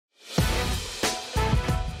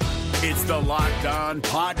It's the Locked On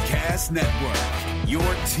Podcast Network, your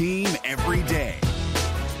team every day.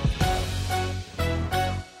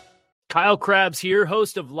 Kyle Krabs here,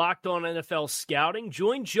 host of Locked On NFL Scouting.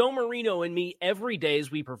 Join Joe Marino and me every day as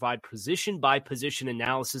we provide position-by-position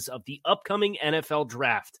analysis of the upcoming NFL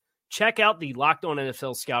Draft. Check out the Locked On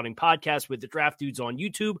NFL Scouting podcast with the Draft Dudes on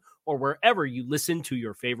YouTube or wherever you listen to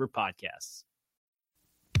your favorite podcasts.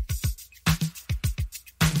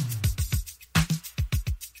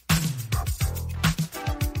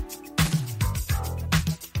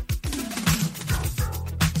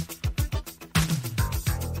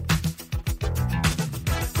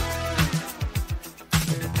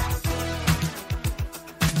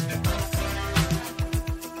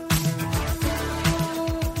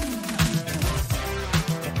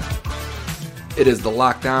 It is the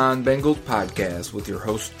Locked On Bengals podcast with your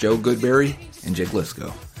hosts Joe Goodberry and Jake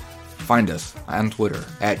Lisco. Find us on Twitter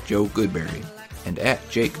at Joe Goodberry and at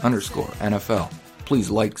Jake_NFL. Please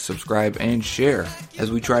like, subscribe, and share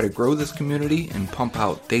as we try to grow this community and pump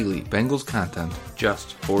out daily Bengals content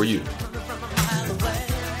just for you.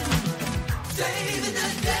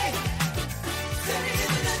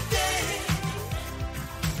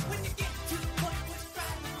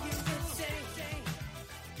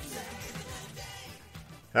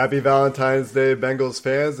 Happy Valentine's Day, Bengals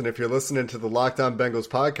fans, and if you're listening to the Locked On Bengals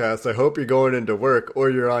podcast, I hope you're going into work or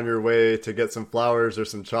you're on your way to get some flowers or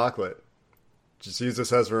some chocolate. Just use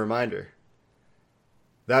this as a reminder.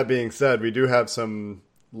 That being said, we do have some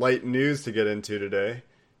light news to get into today.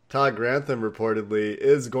 Todd Grantham reportedly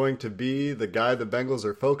is going to be the guy the Bengals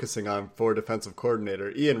are focusing on for defensive coordinator.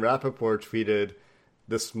 Ian Rappaport tweeted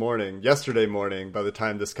yesterday morning, by the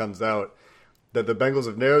time this comes out, that the Bengals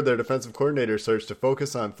have narrowed their defensive coordinator search to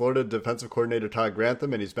focus on Florida defensive coordinator Todd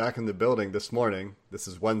Grantham, and he's back in the building this morning. This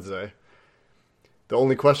is Wednesday. The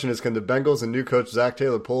only question is, can the Bengals and new coach Zach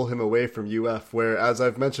Taylor pull him away from UF, where, as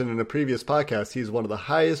I've mentioned in a previous podcast, he's one of the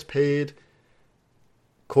highest paid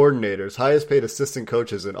coordinators, highest paid assistant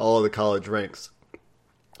coaches in all of the college ranks.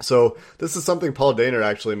 So this is something Paul Dehner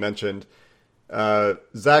actually mentioned.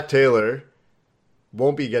 Zach Taylor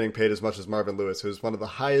won't be getting paid as much as Marvin Lewis, who's one of the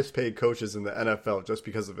highest paid coaches in the NFL just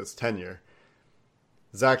because of his tenure.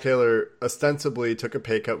 Zach Taylor ostensibly took a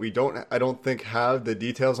pay cut. I don't think have the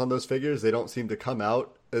details on those figures. They don't seem to come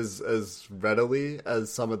out as readily as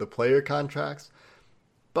some of the player contracts.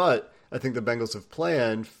 But I think the Bengals have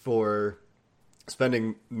planned for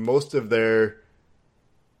spending most of the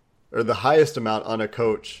highest amount on a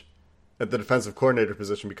coach at the defensive coordinator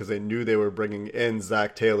position because they knew they were bringing in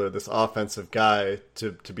Zach Taylor, this offensive guy,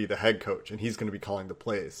 to be the head coach, and he's going to be calling the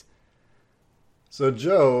plays. So,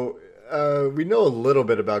 Joe, we know a little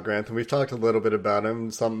bit about Grantham. We've talked a little bit about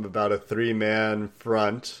him, something about a three-man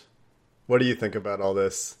front. What do you think about all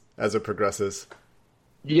this as it progresses?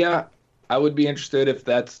 Yeah, I would be interested if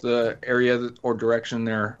that's the area or direction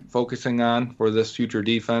they're focusing on for this future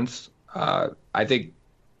defense. I think,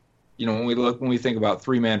 when we think about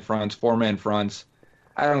three-man fronts, four-man fronts,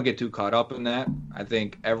 I don't get too caught up in that. I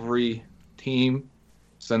think every team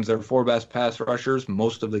sends their four best pass rushers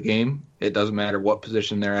most of the game. It doesn't matter what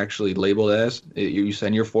position they're actually labeled as. You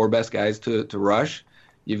send your four best guys to rush.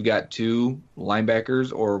 You've got two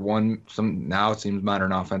linebackers or now it seems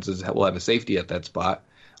modern offenses will have a safety at that spot,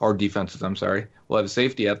 or defenses, I'm sorry, will have a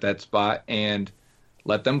safety at that spot and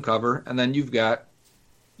let them cover. And then you've got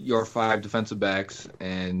your five defensive backs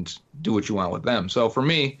and do what you want with them. So for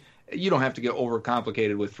me, you don't have to get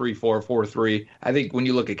overcomplicated with 3-4, 4-3. I think when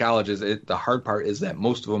you look at colleges, the hard part is that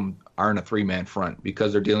most of them aren't a three-man front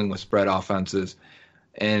because they're dealing with spread offenses.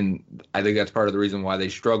 And I think that's part of the reason why they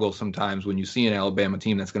struggle sometimes when you see an Alabama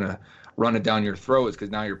team that's going to run it down your throat, is because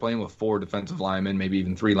now you're playing with four defensive linemen, maybe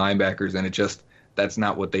even three linebackers, and that's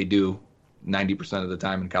not what they do 90% of the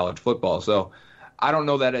time in college football. So I don't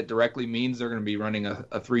know that it directly means they're going to be running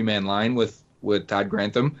a three-man line with Todd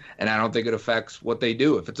Grantham, and I don't think it affects what they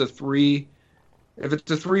do. If it's a 3-4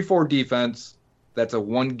 defense, that's a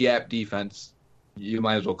one-gap defense, you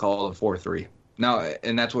might as well call it a 4-3. Now,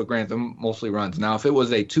 and that's what Grantham mostly runs. Now, if it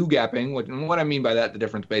was a two-gapping, and what I mean by that, the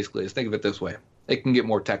difference basically is, think of it this way. It can get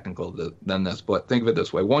more technical than this, but think of it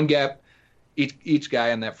this way. One gap, each guy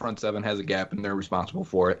in that front seven has a gap, and they're responsible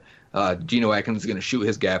for it. Geno Atkins is going to shoot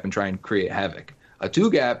his gap and try and create havoc. A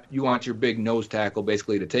two-gap, you want your big nose tackle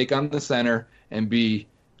basically to take on the center and be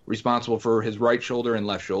responsible for his right shoulder and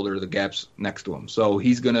left shoulder, the gaps next to him. So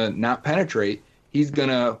he's going to not penetrate. He's going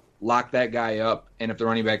to lock that guy up, and if the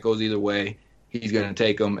running back goes either way, he's going to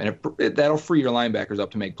take him, and that'll free your linebackers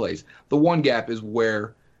up to make plays. The one gap is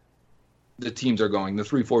where the teams are going. The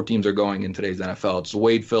 3-4 teams are going in today's NFL. It's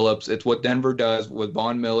Wade Phillips. It's what Denver does with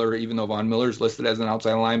Von Miller. Even though Von Miller is listed as an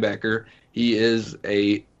outside linebacker, he is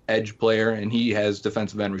a edge player, and he has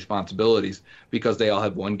defensive end responsibilities because they all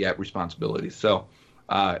have one gap responsibilities. So,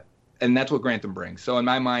 and that's what Grantham brings. So in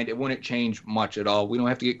my mind, it wouldn't change much at all. We don't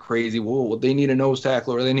have to get crazy. Whoa, they need a nose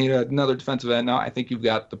tackle or they need another defensive end. No, I think you've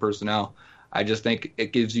got the personnel. I just think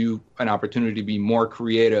it gives you an opportunity to be more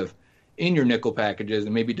creative in your nickel packages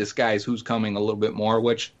and maybe disguise who's coming a little bit more,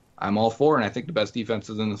 which I'm all for. And I think the best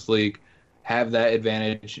defenses in this league have that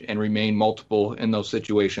advantage and remain multiple in those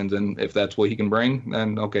situations. And if that's what he can bring,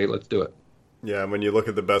 then okay, let's do it. Yeah, and when you look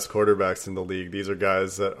at the best quarterbacks in the league, these are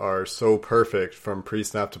guys that are so perfect from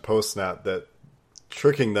pre-snap to post-snap that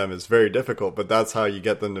tricking them is very difficult, but that's how you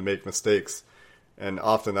get them to make mistakes, and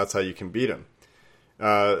often that's how you can beat them.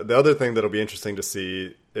 The other thing that'll be interesting to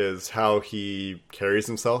see is how he carries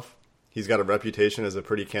himself. He's got a reputation as a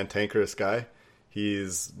pretty cantankerous guy.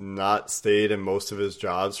 He's not stayed in most of his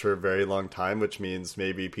jobs for a very long time, which means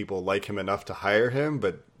maybe people like him enough to hire him,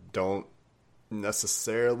 but don't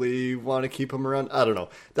necessarily want to keep him around. I don't know.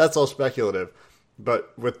 That's all speculative.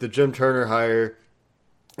 But with the Jim Turner hire,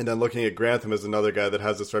 and then looking at Grantham as another guy that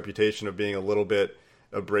has this reputation of being a little bit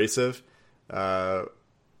abrasive,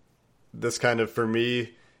 this kind of, for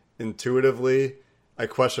me, intuitively, I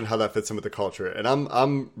question how that fits in with the culture. And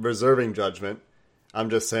I'm reserving judgment. I'm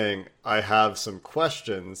just saying I have some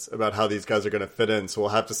questions about how these guys are going to fit in. So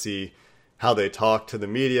we'll have to see how they talk to the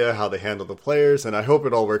media, how they handle the players, and I hope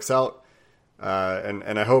it all works out.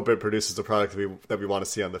 And I hope it produces a product that we want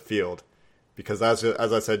to see on the field. Because as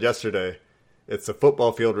I said yesterday, it's the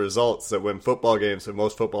football field results that win football games that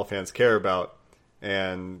most football fans care about.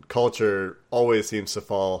 And culture always seems to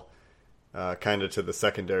fall kind of to the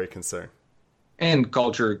secondary concern. And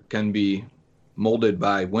culture can be molded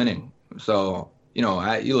by winning. So,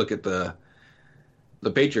 you look at the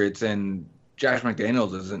Patriots, and Josh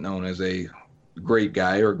McDaniels isn't known as a great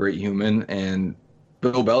guy or a great human, and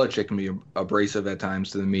Bill Belichick can be abrasive at times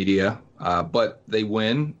to the media, but they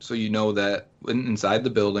win, so you know that inside the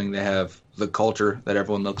building they have the culture that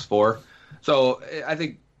everyone looks for. So I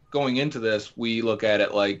think going into this, we look at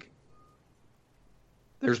it like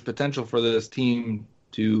there's potential for this team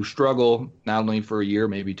to struggle not only for a year,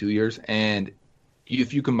 maybe 2 years, and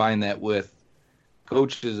if you combine that with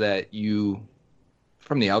coaches that you,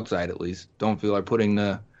 from the outside at least, don't feel are putting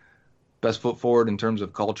the best foot forward in terms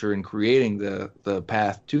of culture and creating the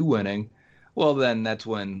path to winning, well, then that's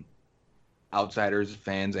when outsiders,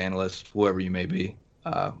 fans, analysts, whoever you may be,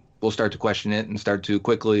 will start to question it and start to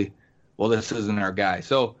quickly, well, this isn't our guy.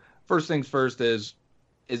 So first things first is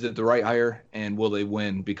it the right hire, and will they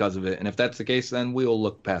win because of it? And if that's the case, then we will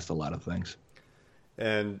look past a lot of things.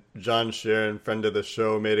 And John Sharon, friend of the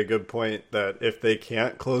show, made a good point that if they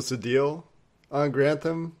can't close the deal on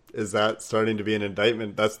Grantham, is that starting to be an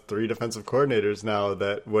indictment? That's 3 defensive coordinators now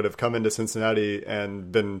that would have come into Cincinnati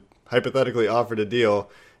and been hypothetically offered a deal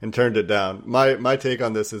and turned it down. My take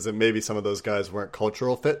on this is that maybe some of those guys weren't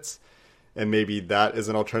cultural fits, and maybe that is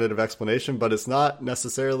an alternative explanation, but it's not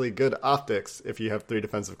necessarily good optics if you have 3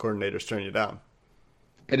 defensive coordinators turn you down.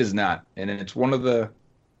 It is not, and it's one of the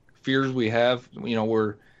fears we have.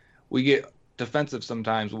 We get defensive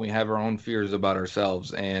sometimes when we have our own fears about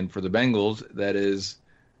ourselves, and for the Bengals, that is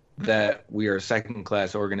that we are a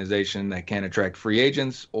second-class organization that can attract free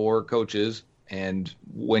agents or coaches, and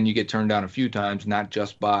when you get turned down a few times, not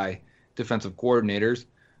just by defensive coordinators,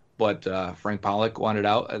 but Frank Pollock wanted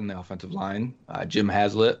out in the offensive line. Jim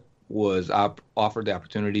Haslett was offered the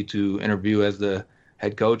opportunity to interview as the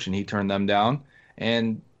head coach, and he turned them down.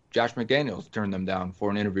 And Josh McDaniels turned them down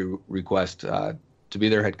for an interview request to be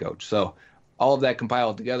their head coach. So all of that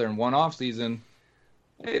compiled together in one offseason,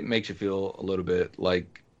 it makes you feel a little bit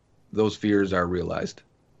like those fears are realized.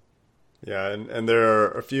 Yeah, and there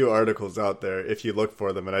are a few articles out there, if you look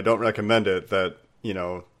for them, and I don't recommend it, that,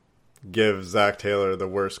 give Zach Taylor the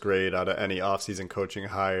worst grade out of any offseason coaching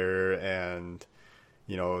hire, and,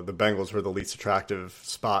 the Bengals were the least attractive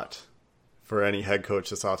spot for any head coach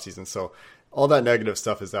this offseason. So all that negative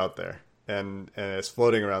stuff is out there, and it's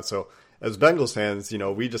floating around. So as Bengals fans,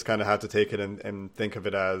 we just kind of have to take it and think of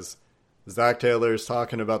it as Zach Taylor's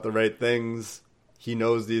talking about the right things. He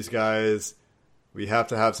knows these guys. We have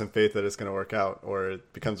to have some faith that it's going to work out, or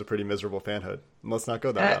it becomes a pretty miserable fanhood. And let's not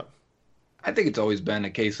go that route. I think it's always been a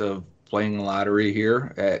case of playing the lottery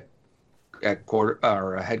here at head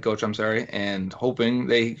coach, and hoping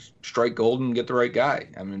they strike gold and get the right guy.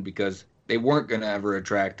 Because they weren't going to ever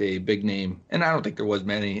attract a big name, and I don't think there was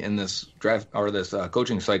many in this draft or this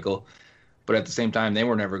coaching cycle. But at the same time, they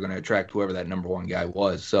were never going to attract whoever that number one guy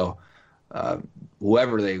was. So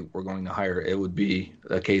whoever they were going to hire, it would be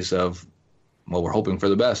a case of, well, we're hoping for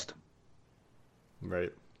the best.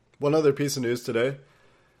 Right. One other piece of news today.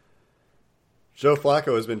 Joe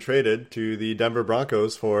Flacco has been traded to the Denver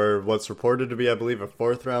Broncos for what's reported to be, I believe, a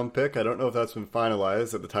 4th-round pick. I don't know if that's been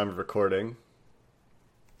finalized at the time of recording.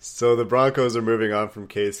 So the Broncos are moving on from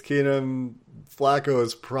Case Keenum. Flacco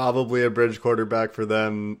is probably a bridge quarterback for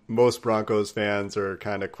them. Most Broncos fans are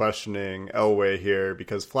kind of questioning Elway here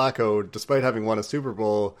because Flacco, despite having won a Super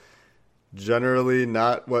Bowl, generally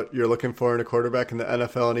not what you're looking for in a quarterback in the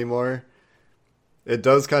NFL anymore. It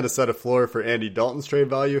does kind of set a floor for Andy Dalton's trade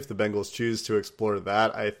value if the Bengals choose to explore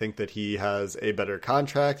that. I think that he has a better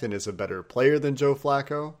contract and is a better player than Joe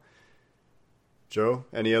Flacco. Joe,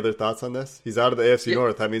 any other thoughts on this? He's out of the AFC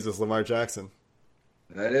North. That means it's Lamar Jackson.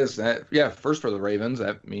 That is that. Yeah, first for the Ravens,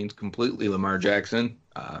 that means completely Lamar Jackson.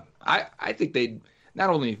 I think they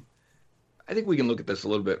not only. I think we can look at this a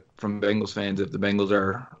little bit from Bengals fans. If the Bengals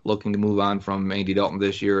are looking to move on from Andy Dalton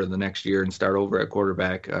this year or the next year and start over at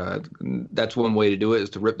quarterback, that's one way to do it, is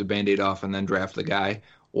to rip the Band-Aid off and then draft the guy,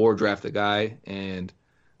 or draft the guy and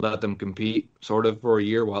let them compete sort of for a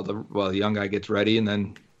year while the young guy gets ready, and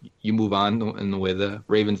then you move on in the way the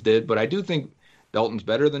Ravens did. But I do think Dalton's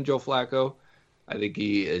better than Joe Flacco. I think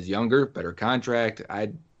he is younger, better contract.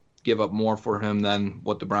 I'd give up more for him than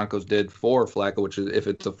what the Broncos did for Flacco, which is, if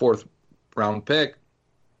it's a 4th-round pick,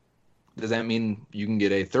 does that mean you can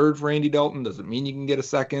get a 3rd for Andy Dalton? Does it mean you can get a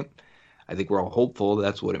 2nd? I think we're all hopeful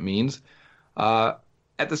that's what it means. At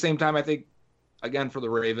the same time, I think, again, for the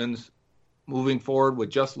Ravens, moving forward with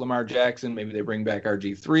just Lamar Jackson, maybe they bring back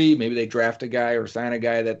RG3, maybe they draft a guy or sign a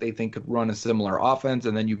guy that they think could run a similar offense,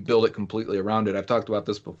 and then you build it completely around it. I've talked about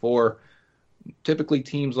this before. Typically,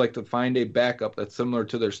 teams like to find a backup that's similar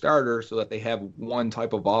to their starter so that they have one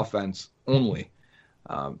type of offense only.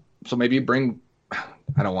 So maybe you bring,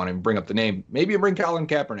 I don't want to bring up the name, maybe you bring Colin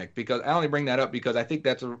Kaepernick, because I only bring that up because I think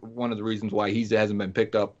that's one of the reasons why he hasn't been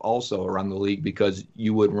picked up also around the league, because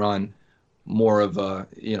you would run more of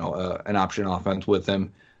an option offense with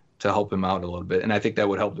him to help him out a little bit. And I think that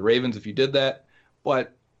would help the Ravens if you did that.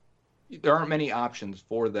 But there aren't many options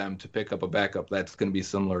for them to pick up a backup that's going to be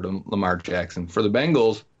similar to Lamar Jackson. For the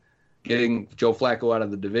Bengals, getting Joe Flacco out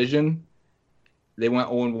of the division, they went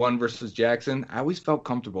 0-1 versus Jackson. I always felt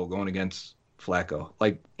comfortable going against Flacco.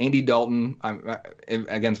 Like Andy Dalton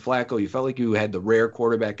against Flacco, you felt like you had the rare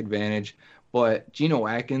quarterback advantage. But Geno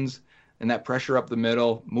Atkins and that pressure up the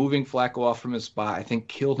middle, moving Flacco off from his spot, I think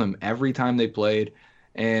killed him every time they played.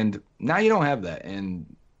 And now you don't have that. And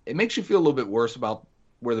it makes you feel a little bit worse about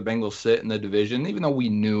where the Bengals sit in the division, even though we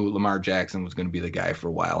knew Lamar Jackson was going to be the guy for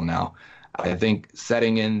a while now. I think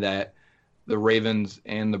setting in that the Ravens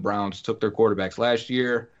and the Browns took their quarterbacks last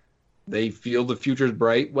year, they feel the future's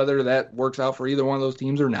bright, whether that works out for either one of those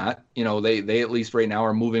teams or not. They at least right now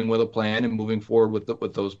are moving with a plan and moving forward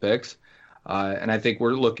with those picks. And I think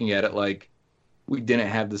we're looking at it like we didn't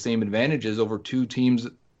have the same advantages over two teams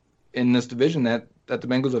in this division that the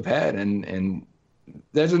Bengals have had. And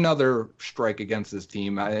there's another strike against this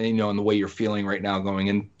team, in the way you're feeling right now going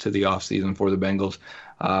into the offseason for the Bengals.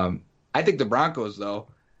 I think the Broncos, though,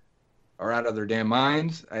 are out of their damn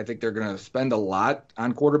minds. I think they're going to spend a lot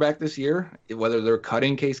on quarterback this year. Whether they're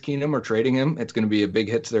cutting Case Keenum or trading him, it's going to be a big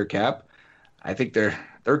hit to their cap. I think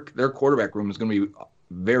their quarterback room is going to be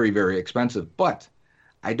very, very expensive. But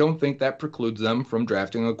I don't think that precludes them from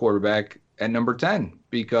drafting a quarterback at number 10,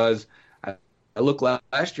 because I look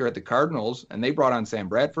last year at the Cardinals, and they brought on Sam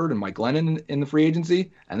Bradford and Mike Glennon in the free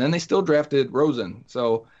agency, and then they still drafted Rosen.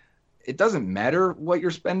 So it doesn't matter what you're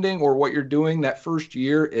spending or what you're doing that first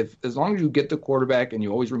year, as long as you get the quarterback and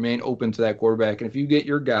you always remain open to that quarterback. And if you get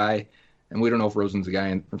your guy, and we don't know if Rosen's a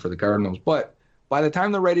guy for the Cardinals, but by the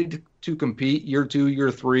time they're ready to compete, year 2,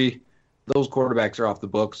 year 3, those quarterbacks are off the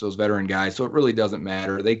books, those veteran guys. So it really doesn't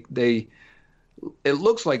matter. It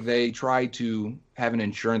looks like they try to have an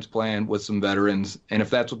insurance plan with some veterans. And if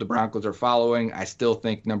that's what the Broncos are following, I still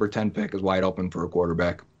think number 10 pick is wide open for a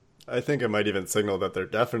quarterback. I think it might even signal that they're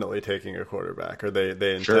definitely taking a quarterback, or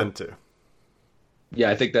they intend to. Yeah,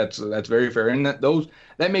 I think that's very fair. And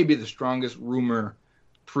that may be the strongest rumor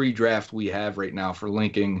pre-draft we have right now for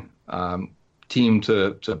linking team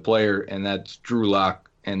to player, and that's Drew Lock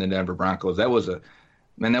and the Denver Broncos. That was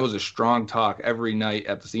a strong talk every night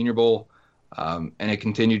at the Senior Bowl, and it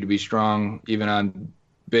continued to be strong even on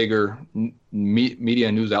bigger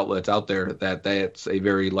media news outlets out there that that's a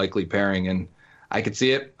very likely pairing. And I could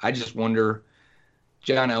see it. I just wonder,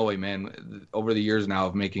 John Elway, man, over the years now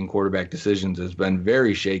of making quarterback decisions has been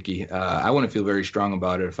very shaky. I wouldn't feel very strong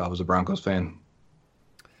about it if I was a Broncos fan.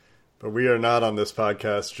 But we are not on this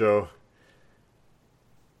podcast, Joe.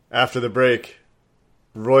 After the break,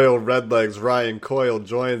 Royal Redlegs Ryan Coyle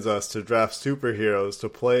joins us to draft superheroes to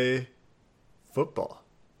play football.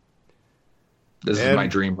 This is my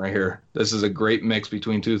dream right here. This is a great mix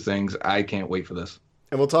between two things. I can't wait for this.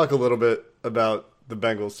 And we'll talk a little bit about the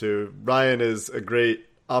Bengals too. Ryan is a great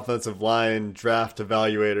offensive line draft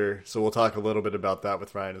evaluator, so we'll talk a little bit about that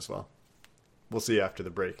with Ryan as well. We'll see you after the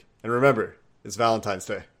break. And remember, it's Valentine's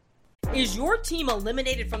Day. Is your team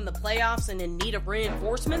eliminated from the playoffs and in need of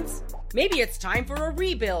reinforcements? Maybe it's time for a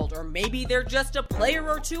rebuild, or maybe they're just a player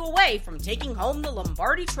or two away from taking home the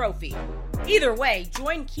Lombardi Trophy. Either way,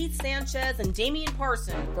 join Keith Sanchez and Damian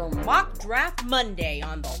Parson for Mock Draft Monday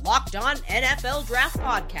on the Locked On NFL Draft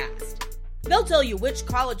Podcast. They'll tell you which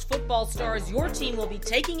college football stars your team will be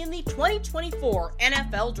taking in the 2024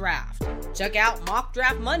 NFL Draft. Check out Mock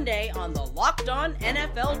Draft Monday on the Locked On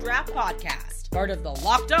NFL Draft Podcast, part of the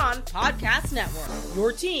Locked On Podcast Network.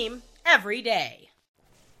 Your team every day.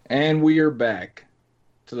 And we are back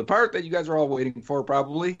to the part that you guys are all waiting for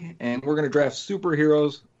probably, and we're going to draft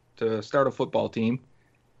superheroes to start a football team.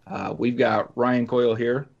 We've got Ryan Coyle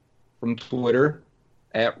here from Twitter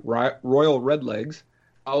at Royal Redlegs.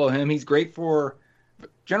 Follow him. He's great for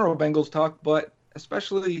general Bengals talk, but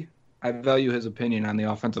especially I value his opinion on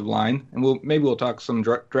the offensive line. And we'll talk some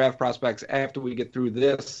draft prospects after we get through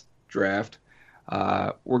this draft.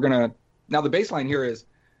 Now the baseline here is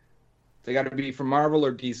they got to be from Marvel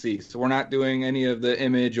or DC. So we're not doing any of the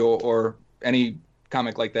Image or any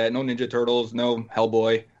comic like that. No Ninja Turtles, no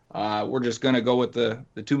Hellboy. We're just gonna go with the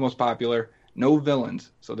two most popular. No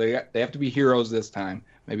villains. So they have to be heroes this time.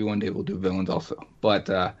 Maybe one day we'll do villains also. But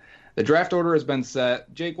the draft order has been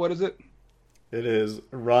set. Jake, what is it? It is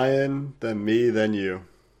Ryan, then me, then you.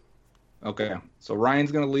 Okay. So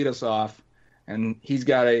Ryan's going to lead us off, and he's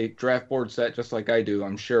got a draft board set just like I do.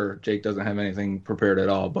 I'm sure Jake doesn't have anything prepared at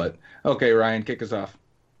all. But, okay, Ryan, kick us off.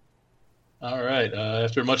 All right.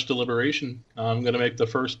 After much deliberation, I'm going to make the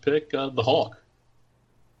first pick, the Hulk.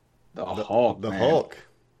 The Hulk, The man. Hulk.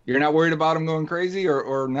 You're not worried about him going crazy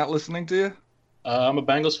or not listening to you? I'm a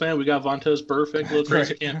Bengals fan. We got Vontaze Burfict. A little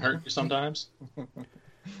crazy Right. can't hurt you sometimes. All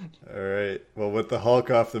right. Well, with the Hulk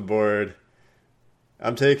off the board,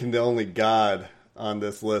 I'm taking the only god on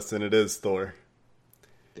this list, and it is Thor.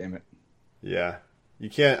 Damn it. Yeah. You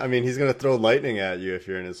can't, he's going to throw lightning at you if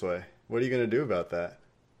you're in his way. What are you going to do about that?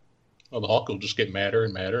 Well, the Hulk will just get madder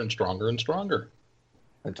and madder and stronger and stronger.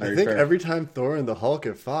 That's I very think fair. every time Thor and the Hulk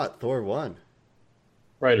have fought, Thor won.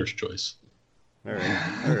 Writer's choice. All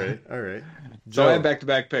right. So Joe. I have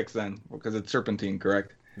back-to-back picks then, because it's Serpentine,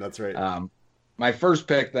 correct? That's right. My first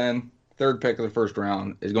pick then, third pick of the first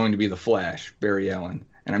round, is going to be the Flash, Barry Allen.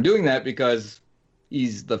 And I'm doing that because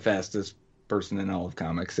he's the fastest person in all of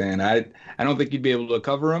comics. And I don't think you'd be able to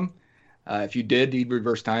cover him. If you did, he'd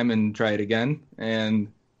reverse time and try it again.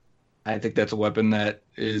 And I think that's a weapon that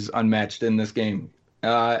is unmatched in this game.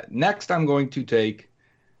 Next, I'm going to take,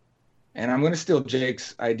 and I'm going to steal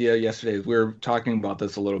Jake's idea yesterday. We were talking about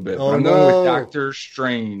this a little bit. Oh, but I'm going with Doctor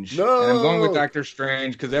Strange. No. And I'm going with Doctor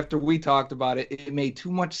Strange because after we talked about it, it made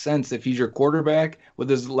too much sense if he's your quarterback with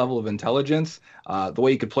his level of intelligence, the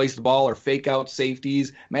way he could place the ball or fake out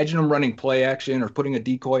safeties. Imagine him running play action or putting a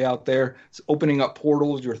decoy out there. It's opening up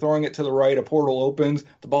portals. You're throwing it to the right. A portal opens.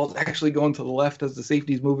 The ball's actually going to the left as the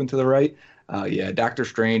safety's moving to the right. Yeah, Doctor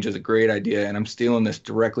Strange is a great idea, and I'm stealing this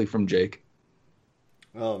directly from Jake.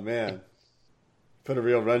 Oh, man. Put a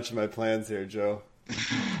real wrench in my plans here, Joe.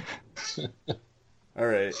 All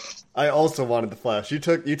right. I also wanted the Flash. You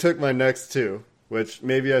took my next two, which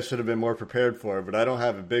maybe I should have been more prepared for, but I don't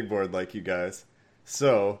have a big board like you guys.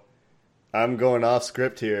 So I'm going off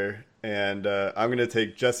script here, and I'm going to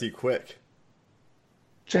take Jesse Quick.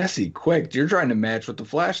 Jesse, quick. You're trying to match with the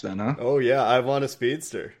Flash then, huh? Oh, yeah. I want a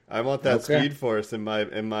speedster. I want that Okay. speed force in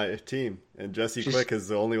my team, and Jesse Quick is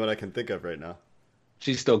the only one I can think of right now.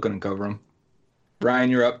 She still couldn't cover him. Brian,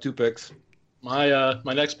 you're up. 2 picks. My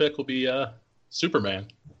next pick will be Superman.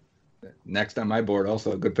 Next on my board,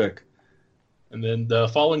 also a good pick. And then the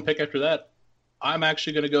following pick after that, I'm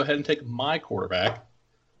actually going to go ahead and take my quarterback,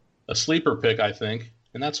 a sleeper pick, I think,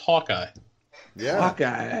 and that's Hawkeye. Yeah.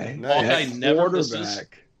 Hawkeye. Nice. Hawkeye never misses.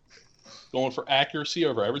 Quarterback. Going for accuracy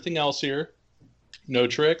over everything else here. No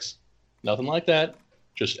tricks, nothing like that.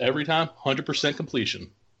 Just every time, 100% completion.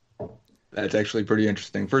 That's actually pretty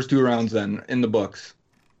interesting. First 2 rounds then in the books.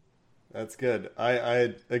 That's good.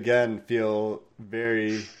 I again feel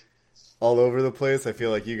very all over the place. I feel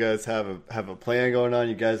like you guys have a plan going on.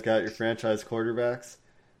 You guys got your franchise quarterbacks.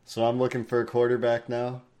 So I'm looking for a quarterback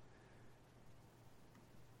now.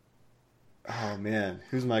 Oh man,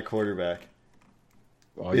 who's my quarterback?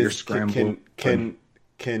 Oh, you're scrambling.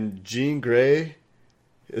 Can Jean Grey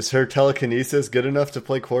Is her telekinesis good enough to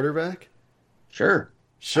play quarterback? Sure.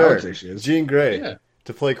 Sure. I would say she is. Jean Grey Yeah.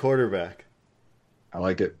 to play quarterback. I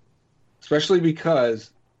like it. Especially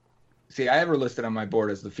because, see, I have her listed on my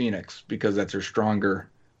board as the Phoenix because that's her stronger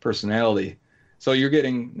personality. So you're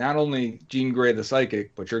getting not only Jean Grey the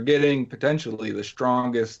psychic, but you're getting potentially the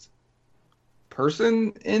strongest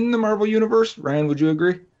person in the Marvel Universe. Ryan, would you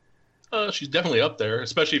agree? She's definitely up there,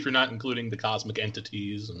 especially if you're not including the cosmic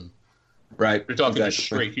entities. And Right. you're talking just Exactly.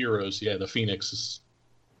 straight heroes. Yeah, the Phoenix is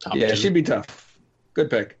top Yeah, two. she'd be tough. Good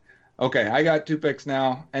pick. Okay, I got 2 picks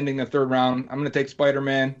now, ending the 3rd round. I'm going to take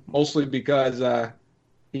Spider-Man, mostly because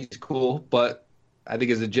he's cool, but I think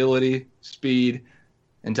his agility, speed,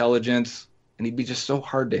 intelligence, and he'd be just so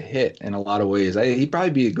hard to hit in a lot of ways. He'd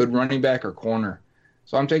probably be a good running back or corner.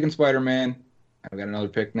 So I'm taking Spider-Man. I've got another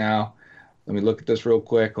pick now. Let me look at this real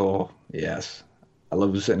quick. Oh, yes. I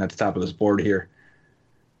love sitting at the top of this board here.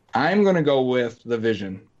 I'm going to go with the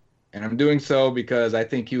Vision. And I'm doing so because I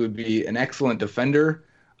think he would be an excellent defender,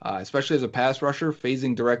 especially as a pass rusher,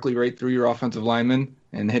 phasing directly right through your offensive lineman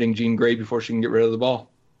and hitting Jean Grey before she can get rid of the ball.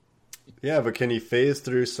 Yeah, but can he phase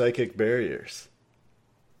through psychic barriers?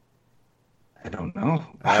 I don't know.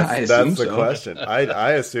 That's assume the so. question.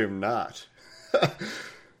 I assume not.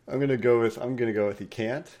 I'm gonna go with he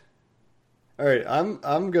can't. All right,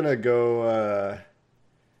 I'm gonna go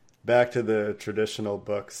back to the traditional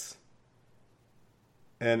books.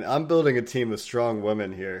 And I'm building a team of strong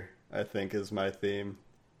women here, I think is my theme.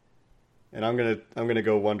 And I'm gonna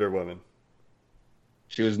go Wonder Woman.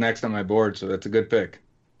 She was next on my board, so that's a good pick.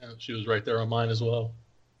 Yeah, she was right there on mine as well.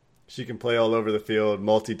 She can play all over the field,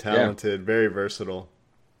 multi-talented, very versatile.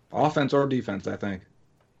 Offense or defense, I think.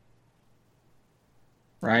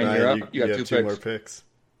 Ryan, you're up. You got have 2 two more picks.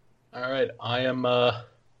 All picks. right, I am going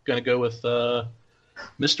to go with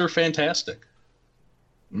Mr. Fantastic.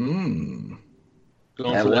 Mm.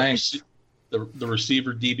 Going At for that length. the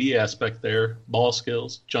receiver DB aspect there, ball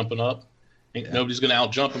skills, jumping up. Ain't nobody's going to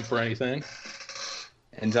out-jump him for anything.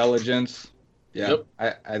 Intelligence. Yeah,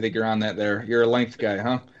 Yep. I think you're on that there. You're a length guy,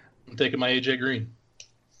 huh? I'm taking my AJ Green.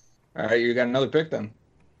 All right, you got another pick then.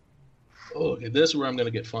 Oh, okay, this is where I'm going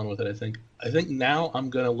to get fun with it, I think. I think now I'm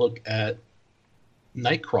going to look at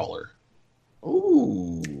Nightcrawler.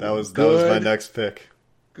 Ooh. That was my next pick.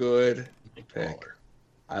 Good Nightcrawler. pick.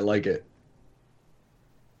 I like it.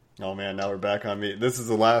 Oh man, now we're back on me. This is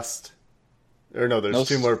the last. Or no, there's No,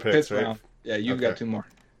 2 more picks, fifth right? round. Yeah, you've Okay. got 2 more.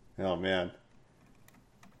 Oh man.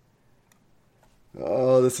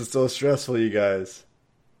 Oh, this is so stressful, you guys.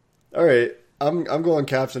 All right, I'm going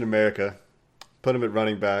Captain America. Put him at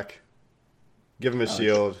running back. Give him a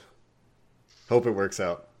shield. Hope it works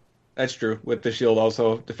out. That's true. With the shield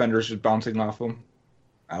also, defenders just bouncing off him.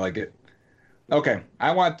 I like it. Okay,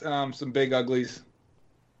 I want some big uglies.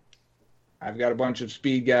 I've got a bunch of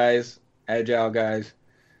speed guys, agile guys.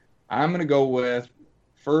 I'm going to go with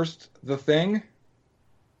first The Thing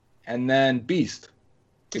and then Beast.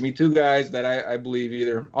 Give me 2 guys that I believe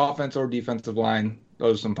either offense or defensive line.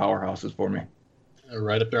 Those are some powerhouses for me.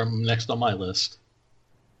 Right up there next on my list.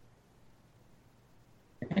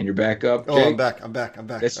 And you're back up, Oh, Jake. I'm back.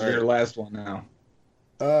 This is All your right. last one now.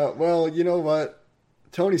 Well, you know what?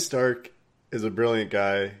 Tony Stark is a brilliant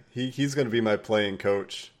guy. He's going to be my playing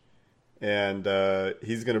coach. And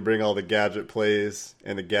he's going to bring all the gadget plays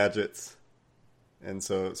and the gadgets. And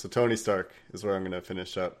so Tony Stark is where I'm going to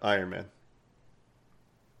finish up. Iron Man.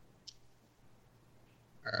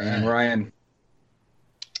 All right. And Ryan.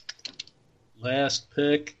 Last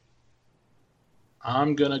pick.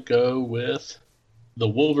 I'm going to go with the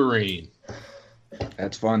Wolverine.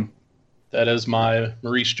 That's fun. That is my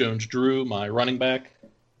Maurice Jones-Drew, my running back.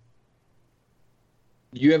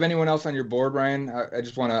 Do you have anyone else on your board, Ryan? I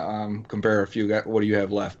just want to compare a few. What do you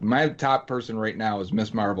have left? My top person right now is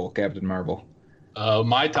Miss Marvel, Captain Marvel.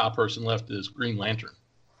 My top person left is Green Lantern.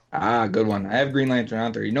 Ah, good one. I have Green Lantern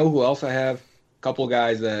out there. You know who else I have? A couple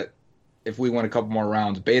guys that, if we win a couple more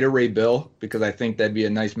rounds, Beta Ray Bill, because I think that'd be a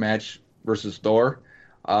nice match versus Thor.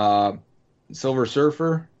 Silver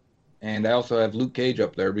Surfer, and I also have Luke Cage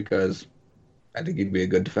up there because I think he'd be a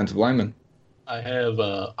good defensive lineman. I have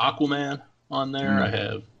Aquaman on there. I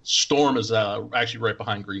have Storm is actually right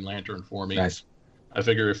behind Green Lantern for me. Nice. I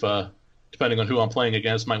figure if, depending on who I'm playing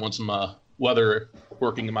against, might want some weather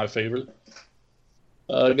working in my favor.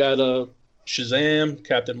 I got Shazam,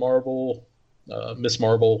 Captain Marvel, Miss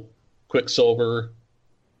Marvel, Quicksilver.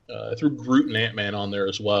 I threw Groot and Ant-Man on there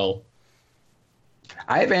as well.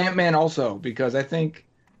 I have Ant-Man also because I think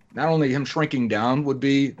not only him shrinking down would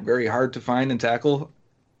be very hard to find and tackle,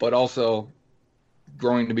 but also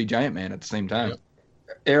growing to be Giant Man at the same time.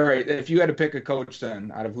 All right, if you had to pick a coach then,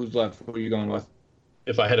 out of who's left, who are you going with?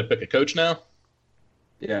 If I had to pick a coach now,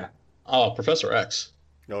 Yeah. oh, Professor X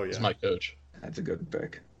Oh, is yeah. my coach. That's a good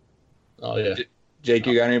pick. Oh, yeah. Jake,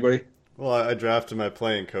 you got anybody? Well, I drafted my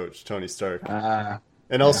playing coach, Tony Stark.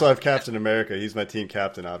 And Also, I have Captain America. He's my team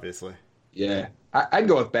captain, obviously. Yeah, I'd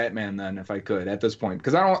go with Batman then if I could at this point,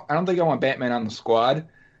 because I don't think I want Batman on the squad,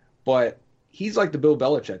 but he's like the Bill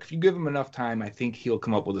Belichick. If you give him enough time, I think he'll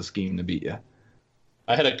come up with a scheme to beat you.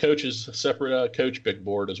 I had a separate coach big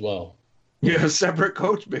board as well. Yeah, a separate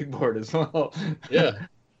coach big board as well. Yeah.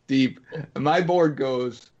 Deep. My board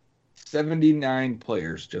goes 79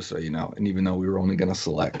 players, just so you know, and even though we were only going to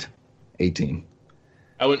select 18.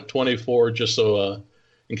 I went 24 just so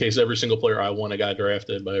in case every single player I want got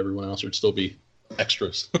drafted by everyone else, there'd still be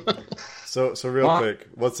extras. So real quick,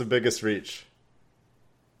 what's the biggest reach?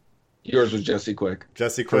 Yours was Jesse Quick.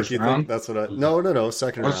 Jesse Quick, you think? That's what I... No,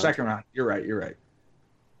 second round. Second round. You're right.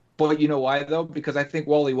 But you know why, though? Because I think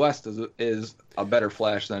Wally West is a better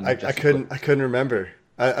Flash than I couldn't remember.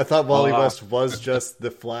 I thought Wally West was just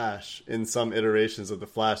the Flash in some iterations of the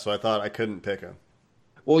Flash, so I thought I couldn't pick him.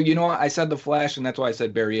 Well, you know what? I said the Flash, and that's why I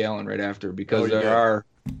said Barry Allen right after, because there are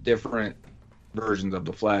different versions of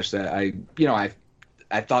the Flash that I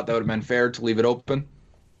thought that would have been fair to leave it open.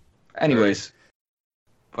 Anyways,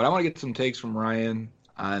 but I want to get some takes from Ryan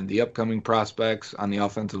on the upcoming prospects on the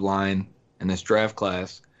offensive line in this draft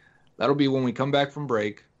class. That'll be when we come back from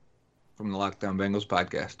break from the Lockdown Bengals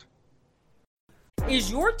podcast. Is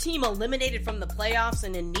your team eliminated from the playoffs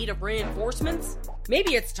and in need of reinforcements?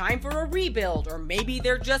 Maybe it's time for a rebuild, or maybe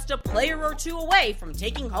they're just a player or two away from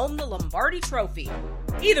taking home the Lombardi Trophy.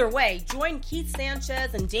 Either way, join Keith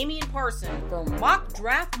Sanchez and Damian Parson for Mock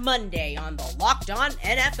Draft Monday on the Locked On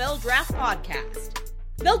NFL Draft Podcast.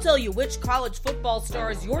 They'll tell you which college football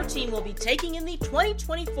stars your team will be taking in the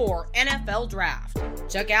 2024 NFL Draft.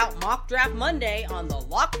 Check out Mock Draft Monday on the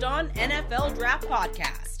Locked On NFL Draft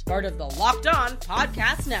Podcast, part of the Locked On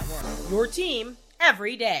Podcast Network, your team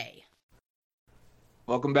every day.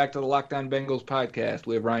 Welcome back to the Locked On Bengals podcast.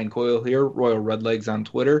 We have Ryan Coyle here, Royal Redlegs on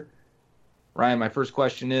Twitter. Ryan, my first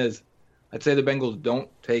question is, let's say the Bengals don't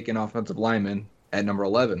take an offensive lineman at number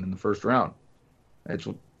 11 in the first round. It's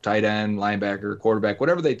tight end, linebacker, quarterback,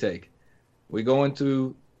 whatever they take. We go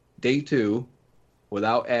into day 2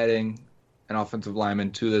 without adding an offensive lineman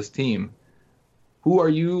to this team. Who are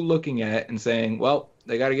you looking at and saying, well,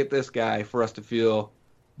 they got to get this guy for us to feel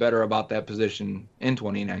better about that position in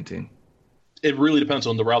 2019? It really depends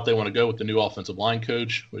on the route they want to go with the new offensive line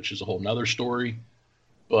coach, which is a whole nother story.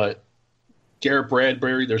 But Garrett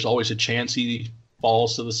Bradbury, there's always a chance he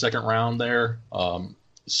falls to the second round there.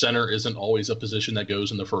 Center isn't always a position that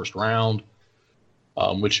goes in the first round,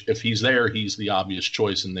 which if he's there, he's the obvious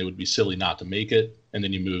choice, and they would be silly not to make it. And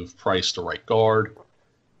then you move Price to right guard.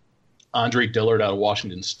 Andre Dillard out of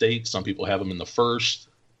Washington State, some people have him in the first.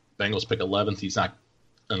 Bengals pick 11th. He's not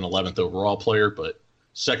an 11th overall player, but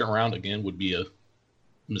second round, again, would be a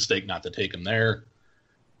mistake not to take him there.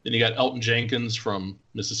 Then you got Elton Jenkins from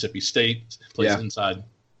Mississippi State, plays inside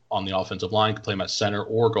on the offensive line, can play him at center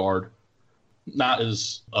or guard. Not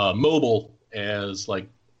as mobile as like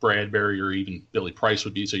Bradbury or even Billy Price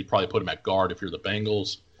would be, so you'd probably put him at guard if you're the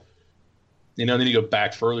Bengals. Then you go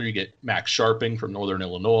back further, you get Max Sharping from Northern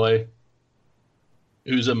Illinois,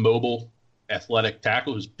 who's a mobile, athletic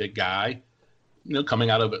tackle, who's a big guy.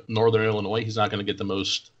 Coming out of Northern Illinois, he's not going to get the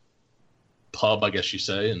most pub, I guess you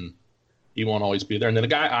say, and he won't always be there. And then a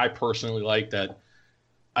guy I personally like that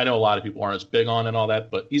I know a lot of people aren't as big on and all that,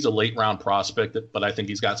 but he's a late-round prospect, but I think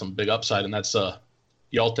he's got some big upside, and that's Hjalte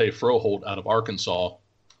Froholt out of Arkansas.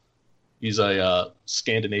 He's a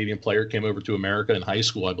Scandinavian player, came over to America in high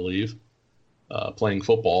school, I believe, playing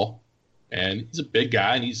football. And he's a big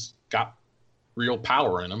guy, and he's got real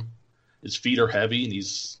power in him. His feet are heavy, and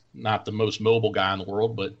he's not the most mobile guy in the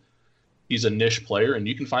world, but he's a niche player, and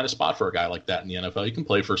you can find a spot for a guy like that in the NFL. He can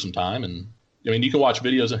play for some time, and you can watch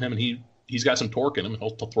videos of him, and he's got some torque in him.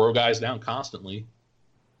 He'll throw guys down constantly.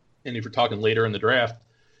 And if you're talking later in the draft,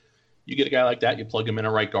 you get a guy like that, you plug him in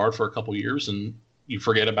a right guard for a couple years, and you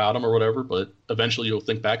forget about him or whatever. But eventually, you'll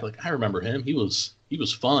think back like, I remember him. He was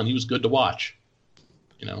fun. He was good to watch.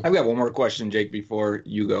 I've got one more question, Jake, before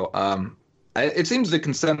you go. It seems the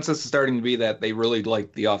consensus is starting to be that they really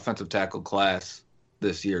like the offensive tackle class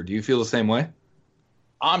this year. Do you feel the same way?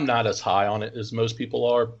 I'm not as high on it as most people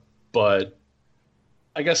are, but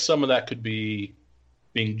I guess some of that could be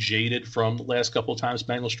being jaded from the last couple of times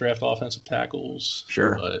Bengals draft offensive tackles.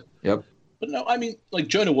 Sure. But no, like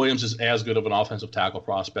Jonah Williams is as good of an offensive tackle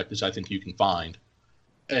prospect as I think you can find.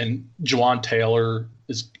 And Juwan Taylor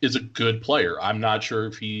is a good player. I'm not sure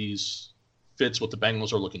if he's fits what the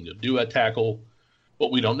Bengals are looking to do at tackle,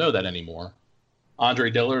 but we don't know that anymore. Andre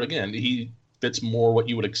Dillard, again, he fits more what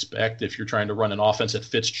you would expect if you're trying to run an offense that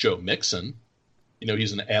fits Joe Mixon.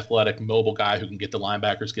 He's an athletic, mobile guy who can get the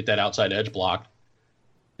linebackers, get that outside edge blocked.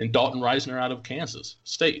 And Dalton Reisner out of Kansas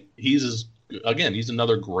State. He's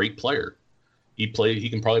another great player. He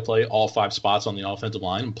can probably play all 5 spots on the offensive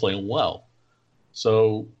line and play them well.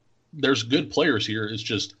 So there's good players here. It's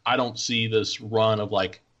just I don't see this run of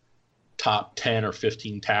like top 10 or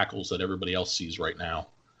 15 tackles that everybody else sees right now.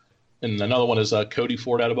 And another one is Cody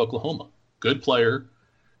Ford out of Oklahoma. Good player.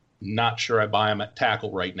 Not sure I buy him at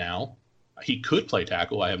tackle right now. He could play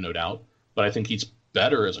tackle, I have no doubt, but I think he's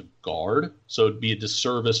better as a guard. So it'd be a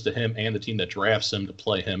disservice to him and the team that drafts him to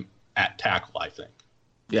play him at tackle, I think.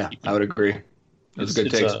 Yeah, I would agree. That's a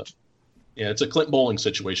good take. It's a Clint Bowling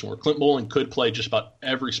situation where Clint Bowling could play just about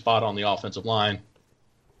every spot on the offensive line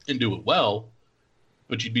and do it well,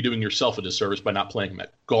 but you'd be doing yourself a disservice by not playing him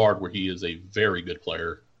at guard where he is a very good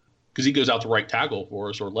player because he goes out to right tackle for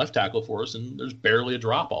us or left tackle for us, and there's barely a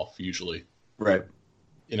drop-off usually. Right.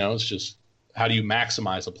 It's just how do you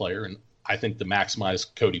maximize a player? And I think to maximize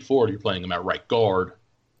Cody Ford, you're playing him at right guard.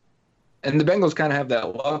 And the Bengals kind of have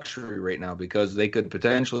that luxury right now because they could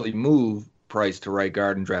potentially move Price to right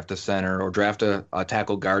guard and draft a center or draft a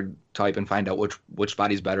tackle guard type and find out which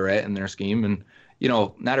spot he's better at in their scheme. And,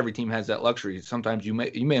 not every team has that luxury. Sometimes you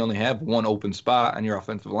may only have one open spot on your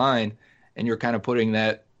offensive line, and you're kind of putting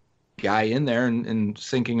that guy in there and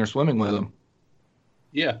sinking or swimming with him.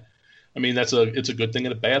 Yeah. I mean, it's a good thing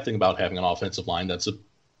and a bad thing about having an offensive line that's a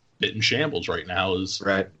bit in shambles right now is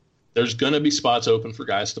right. There's going to be spots open for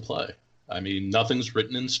guys to play. I mean, nothing's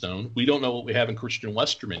written in stone. We don't know what we have in Christian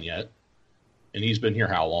Westerman yet, and he's been here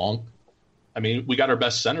how long? I mean, we got our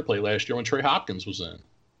best center play last year when Trey Hopkins was in.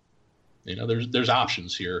 There's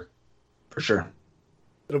options here. For sure.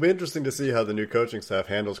 It'll be interesting to see how the new coaching staff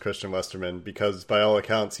handles Christian Westerman because by all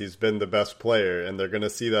accounts he's been the best player and they're going to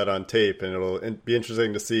see that on tape, and it'll be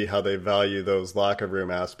interesting to see how they value those locker room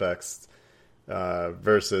aspects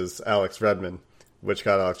versus Alex Redmond, which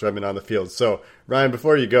got Alex Redmond on the field. So, Ryan,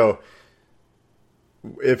 before you go,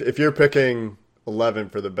 if you're picking 11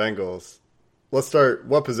 for the Bengals, let's start.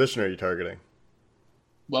 What position are you targeting?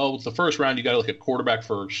 Well, with the first round, you got to look at quarterback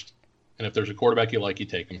first, and if there's a quarterback you like, you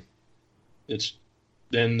take him.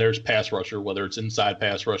 Then there's pass rusher, whether it's inside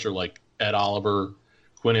pass rusher like Ed Oliver,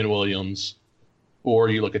 Quinnen Williams, or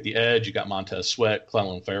you look at the edge, you got Montez Sweat,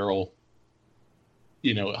 Clellan Ferrell.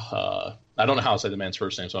 I don't know how to say the man's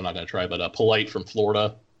first name, so I'm not going to try, but Polite from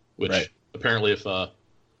Florida, which apparently if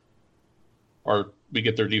we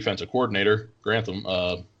get their defensive coordinator,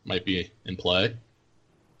 Grantham, might be in play.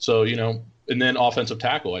 So, and then offensive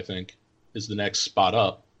tackle, I think, is the next spot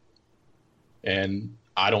up. And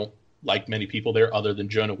I don't like many people there other than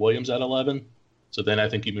Jonah Williams at 11. So then I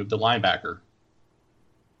think you move to linebacker.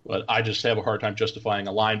 But I just have a hard time justifying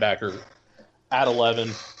a linebacker at 11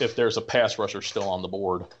 if there's a pass rusher still on the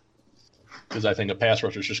board. Because I think a pass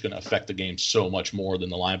rusher is just going to affect the game so much more than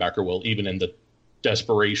the linebacker will, even in the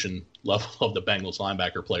desperation level of the Bengals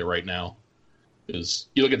linebacker play right now. Because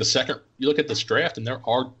you look at this draft, and there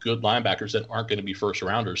are good linebackers that aren't going to be first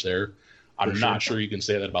rounders there. I'm not sure you can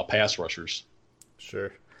say that about pass rushers.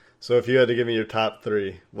 Sure. So if you had to give me your top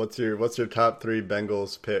 3, what's your top 3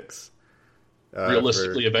 Bengals picks?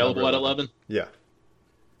 Realistically available at 11? Yeah.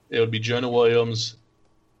 It would be Jonah Williams,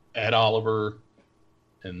 Ed Oliver,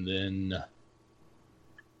 and then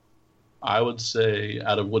I would say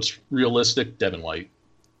out of what's realistic, Devin White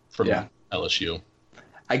from LSU.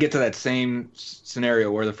 I get to that same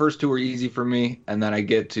scenario where the first 2 are easy for me, and then I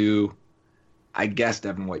get to, I guess,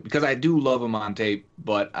 Devin White. Because I do love him on tape,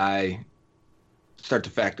 but I start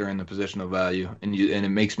to factor in the positional value, and it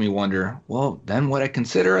makes me wonder, well, then would I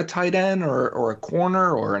consider a tight end or a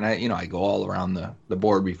corner, and I go all around the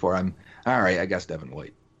board before I'm, all right, I guess Devin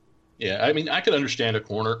White. Yeah, I mean, I could understand a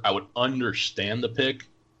corner. I would understand the pick.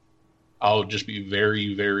 I would just be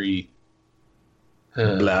very, very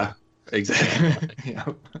blah. Exactly.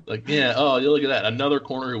 You look at that. Another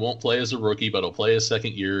corner who won't play as a rookie, but will play his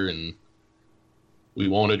second year, and we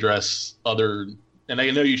won't address other. And I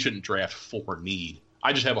know you shouldn't draft for need.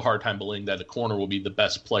 I just have a hard time believing that a corner will be the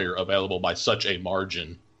best player available by such a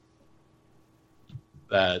margin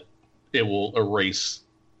that it will erase.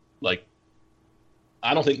 Like,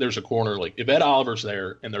 I don't think there's a corner. Like, if Ed Oliver's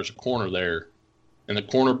there and there's a corner there, and the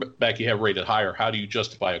cornerback you have rated higher, how do you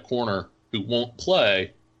justify a corner who won't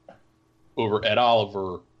play over Ed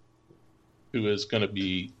Oliver, who is going to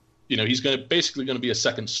be, he's basically going to be a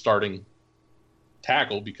second starting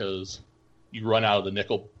tackle because you run out of the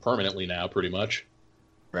nickel permanently now, pretty much.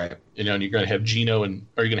 Right. And you're going to have Geno, and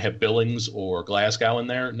are you going to have Billings or Glasgow in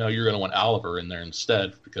there? No, you're going to want Oliver in there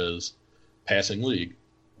instead because passing league.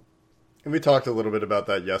 And we talked a little bit about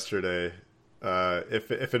that yesterday.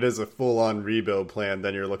 If it is a full-on rebuild plan,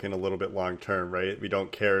 then you're looking a little bit long-term, right? We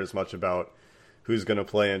don't care as much about who's going to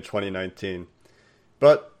play in 2019.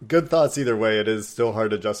 But good thoughts either way. It is still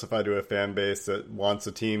hard to justify to a fan base that wants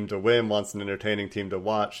a team to win, wants an entertaining team to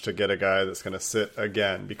watch, to get a guy that's going to sit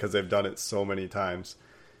again because they've done it so many times.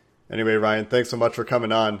 Anyway, Ryan, thanks so much for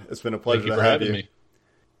coming on. It's been a pleasure to have you. Me.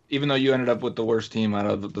 Even though you ended up with the worst team out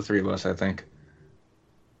of the three of us, I think.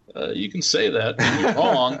 You can say that. You're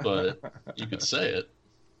wrong, but you could say it.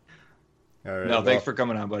 All right, No, thanks for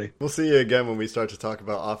coming on, buddy. We'll see you again when we start to talk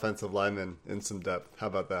about offensive linemen in some depth. How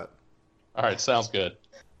about that? All right, sounds good.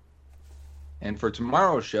 And for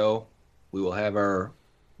tomorrow's show, we will have our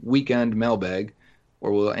weekend mailbag,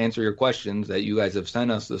 where we'll answer your questions that you guys have sent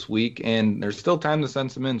us this week. And there's still time to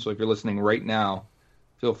send some in, so if you're listening right now,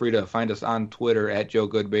 feel free to find us on Twitter at Joe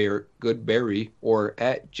Goodberry or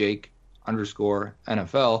at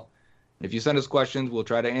Jake_NFL. And if you send us questions, we'll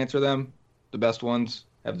try to answer them. The best ones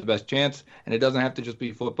have the best chance. And it doesn't have to just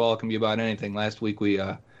be football. It can be about anything. Last week we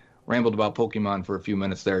rambled about Pokemon for a few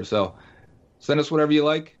minutes there. So send us whatever you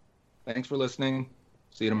like. Thanks for listening.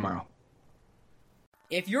 See you tomorrow.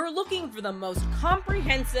 If you're looking for the most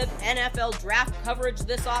comprehensive NFL draft coverage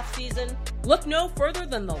this offseason, look no further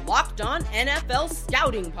than the Locked On NFL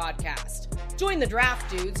Scouting Podcast. Join the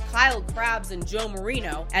draft dudes, Kyle Krabs and Joe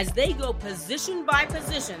Marino, as they go position by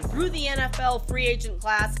position through the NFL free agent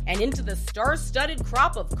class and into the star-studded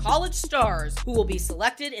crop of college stars who will be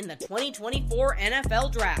selected in the 2024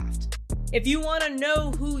 NFL Draft. If you want to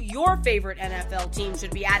know who your favorite NFL team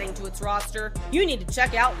should be adding to its roster, you need to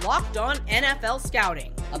check out Locked On NFL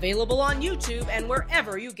Scouting, available on YouTube and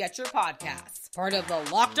wherever you get your podcasts. Part of the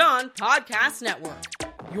Locked On Podcast Network,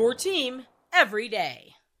 your team every day.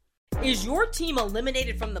 Is your team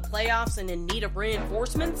eliminated from the playoffs and in need of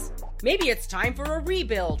reinforcements? Maybe it's time for a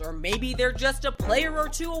rebuild, or maybe they're just a player or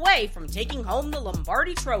two away from taking home the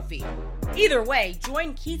Lombardi Trophy. Either way,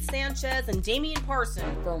 join Keith Sanchez and Damian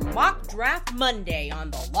Parson for Mock Draft Monday on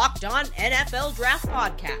the Locked On NFL Draft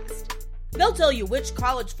Podcast. They'll tell you which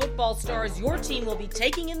college football stars your team will be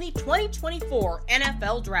taking in the 2024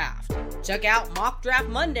 NFL Draft. Check out Mock Draft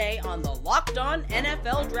Monday on the Locked On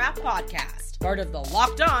NFL Draft Podcast, part of the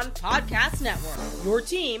Locked On Podcast Network, your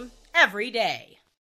team every day.